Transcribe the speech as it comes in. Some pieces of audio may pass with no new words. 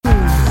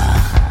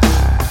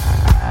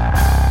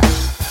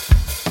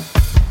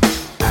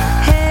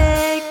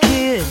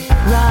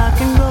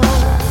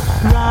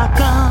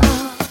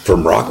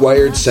From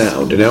Rockwired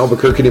Sound in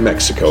Albuquerque, New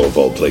Mexico, of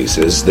all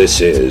places,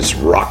 this is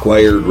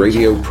Rockwired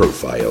Radio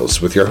Profiles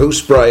with your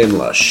host, Brian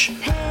Lush,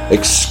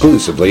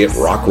 exclusively at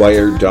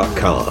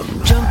Rockwired.com.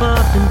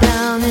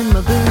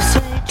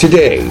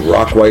 Today,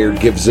 Rockwired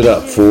gives it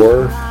up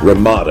for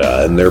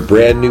Ramada and their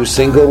brand new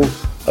single,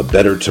 A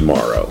Better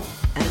Tomorrow.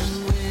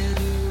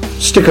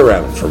 Stick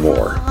around for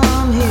more.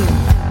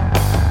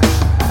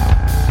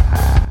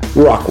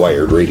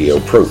 Rockwired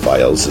Radio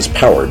Profiles is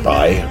powered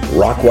by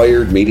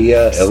Rockwired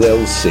Media,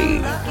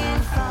 LLC,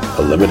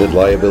 a limited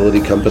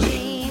liability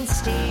company.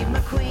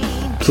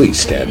 Please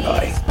stand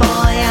by. Boy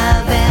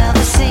I've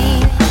ever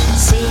seen,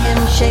 see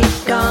him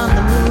shake on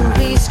the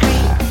movie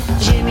screen,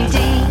 Jimmy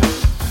Dean.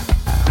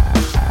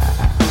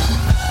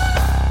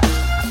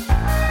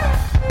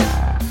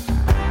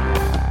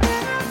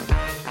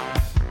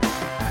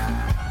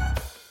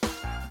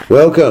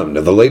 Welcome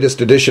to the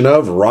latest edition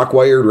of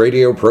Rockwired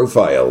Radio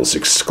Profiles,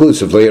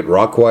 exclusively at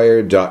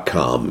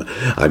Rockwired.com.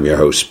 I'm your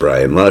host,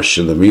 Brian Lush,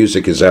 and the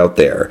music is out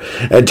there.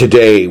 And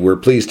today, we're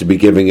pleased to be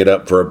giving it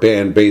up for a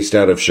band based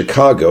out of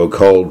Chicago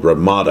called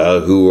Ramada,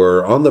 who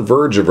are on the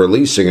verge of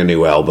releasing a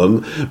new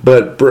album,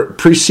 but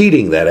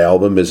preceding that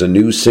album is a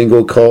new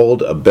single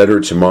called A Better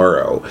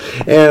Tomorrow.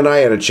 And I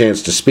had a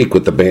chance to speak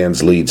with the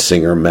band's lead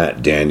singer,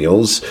 Matt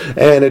Daniels,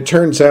 and it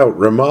turns out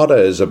Ramada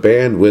is a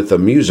band with a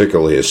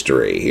musical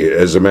history.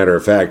 As a matter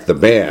of fact, the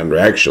band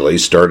actually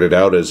started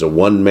out as a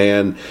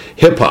one-man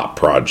hip-hop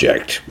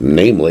project,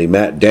 namely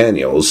Matt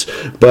Daniels,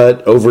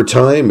 but over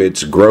time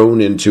it's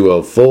grown into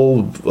a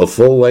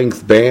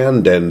full-length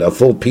band, and a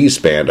full-piece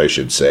band, I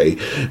should say,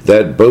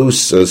 that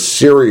boasts a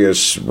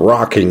serious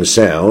rocking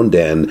sound,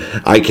 and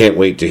I can't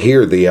wait to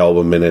hear the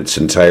album in its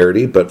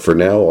entirety, but for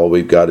now all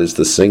we've got is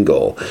the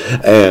single.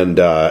 And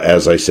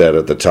as I said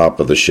at the top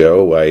of the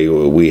show,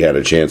 we had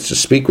a chance to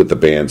speak with the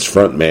band's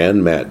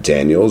frontman, Matt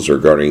Daniels,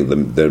 regarding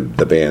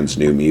the band's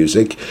new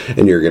music,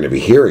 and you're going to be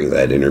hearing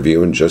that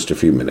interview in just a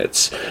few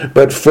minutes.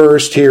 But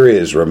first, here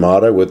is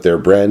Ramada with their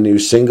brand new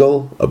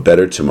single, A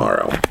Better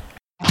Tomorrow.